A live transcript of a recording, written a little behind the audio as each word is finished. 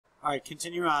All right,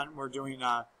 continue on. We're doing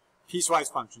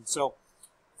piecewise functions. So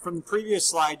from the previous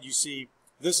slide, you see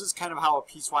this is kind of how a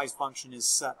piecewise function is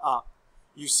set up.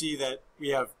 You see that we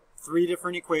have 3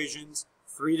 different equations,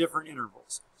 3 different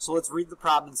intervals. So let's read the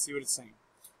problem and see what it's saying.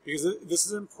 Because this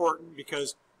is important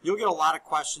because you'll get a lot of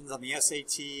questions on the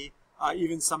SAT,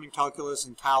 even some in calculus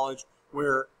in college,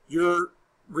 where you're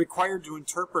required to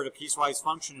interpret a piecewise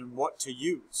function and what to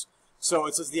use. So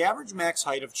it says the average max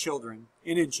height of children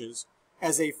in inches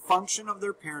as a function of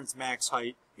their parents' max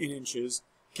height in inches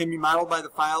can be modeled by the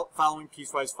following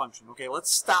piecewise function. Okay,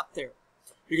 let's stop there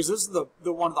because this is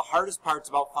the one of the hardest parts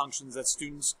about functions that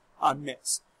students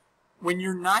miss. When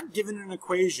you're not given an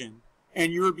equation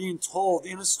and you're being told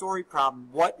in a story problem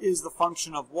what is the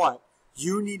function of what,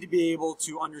 you need to be able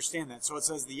to understand that. So it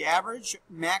says the average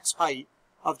max height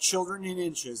of children in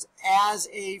inches as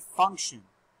a function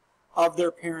of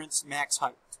their parents' max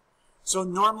height. So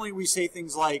normally we say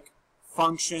things like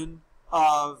function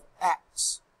of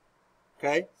x,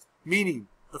 okay? Meaning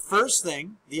the first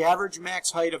thing, the average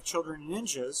max height of children in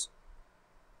inches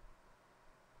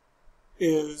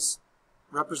is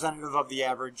representative of the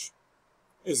average,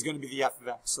 is going to be the f of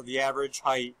x. So the average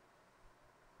height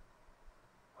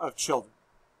of children.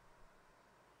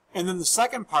 And then the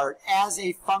second part, as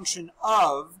a function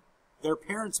of their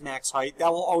parents' max height,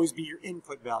 that will always be your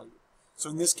input value. So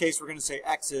in this case, we're going to say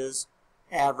x is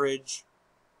average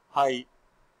height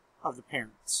of the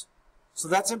parents. So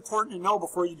that's important to know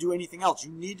before you do anything else.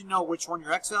 You need to know which one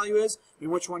your x value is and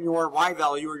which one your y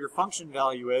value or your function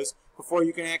value is before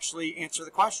you can actually answer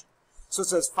the question. So it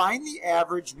says, find the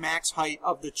average max height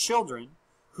of the children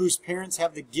whose parents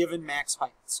have the given max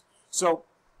heights. So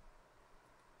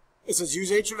it says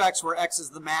use h of x where x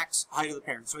is the max height of the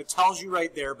parent. So it tells you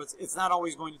right there, but it's not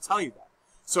always going to tell you that.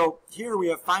 So here we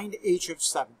have find h of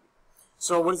 70.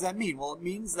 So what does that mean? Well, it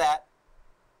means that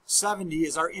 70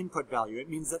 is our input value. It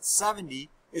means that 70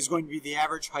 is going to be the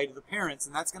average height of the parents,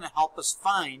 and that's going to help us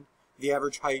find the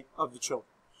average height of the children.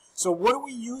 So what do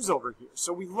we use over here?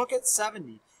 So we look at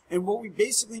 70, and what we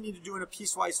basically need to do in a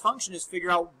piecewise function is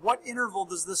figure out what interval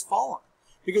does this fall on.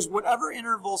 Because whatever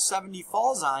interval 70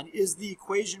 falls on is the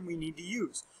equation we need to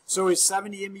use. So is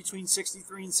 70 in between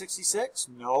 63 and 66?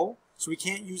 No. So we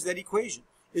can't use that equation.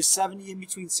 Is 70 in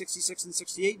between 66 and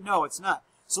 68? No, it's not.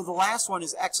 So the last one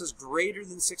is x is greater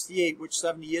than 68, which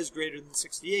 70 is greater than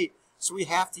 68. So we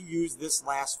have to use this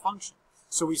last function.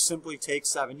 So we simply take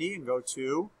 70 and go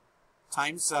 2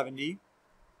 times 70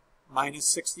 minus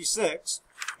 66,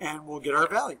 and we'll get our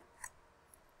value.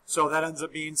 So that ends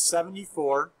up being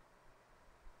 74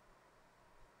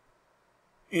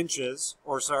 inches,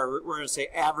 or sorry, we're going to say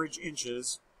average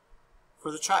inches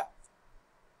for the child.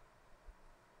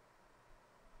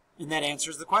 And that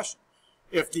answers the question.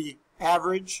 If the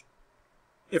average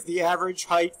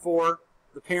height for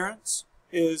the parents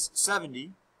is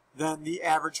 70, then the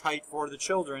average height for the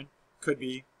children could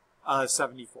be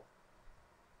 74.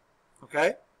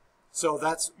 Okay? So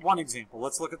that's one example.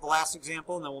 Let's look at the last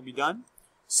example and then we'll be done.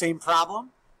 Same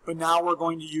problem, but now we're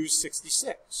going to use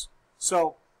 66.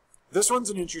 So this one's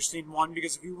an interesting one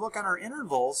because if you look on our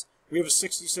intervals, we have a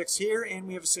 66 here and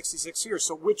we have a 66 here.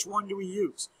 So which one do we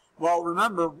use? Well,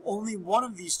 remember, only one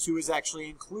of these two is actually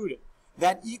included.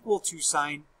 That equal to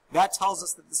sign, that tells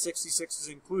us that the 66 is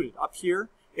included. Up here,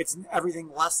 it's everything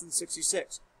less than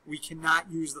 66. We cannot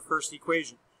use the first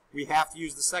equation. We have to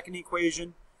use the second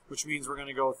equation, which means we're going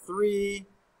to go 3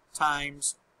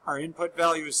 times our input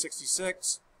value is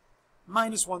 66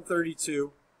 minus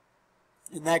 132,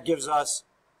 and that gives us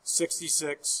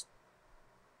 66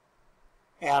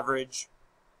 average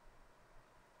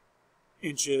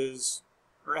inches,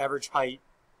 or average height.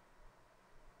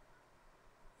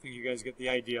 I think you guys get the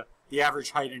idea. The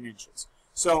average height in inches.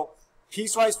 So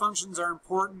piecewise functions are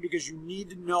important because you need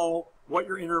to know what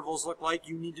your intervals look like.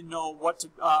 You need to know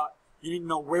you need to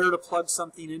know where to plug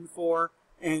something in for,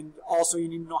 and also you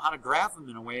need to know how to graph them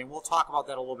in a way. And we'll talk about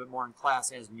that a little bit more in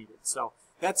class as needed. So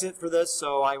that's it for this.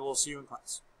 So I will see you in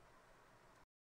class.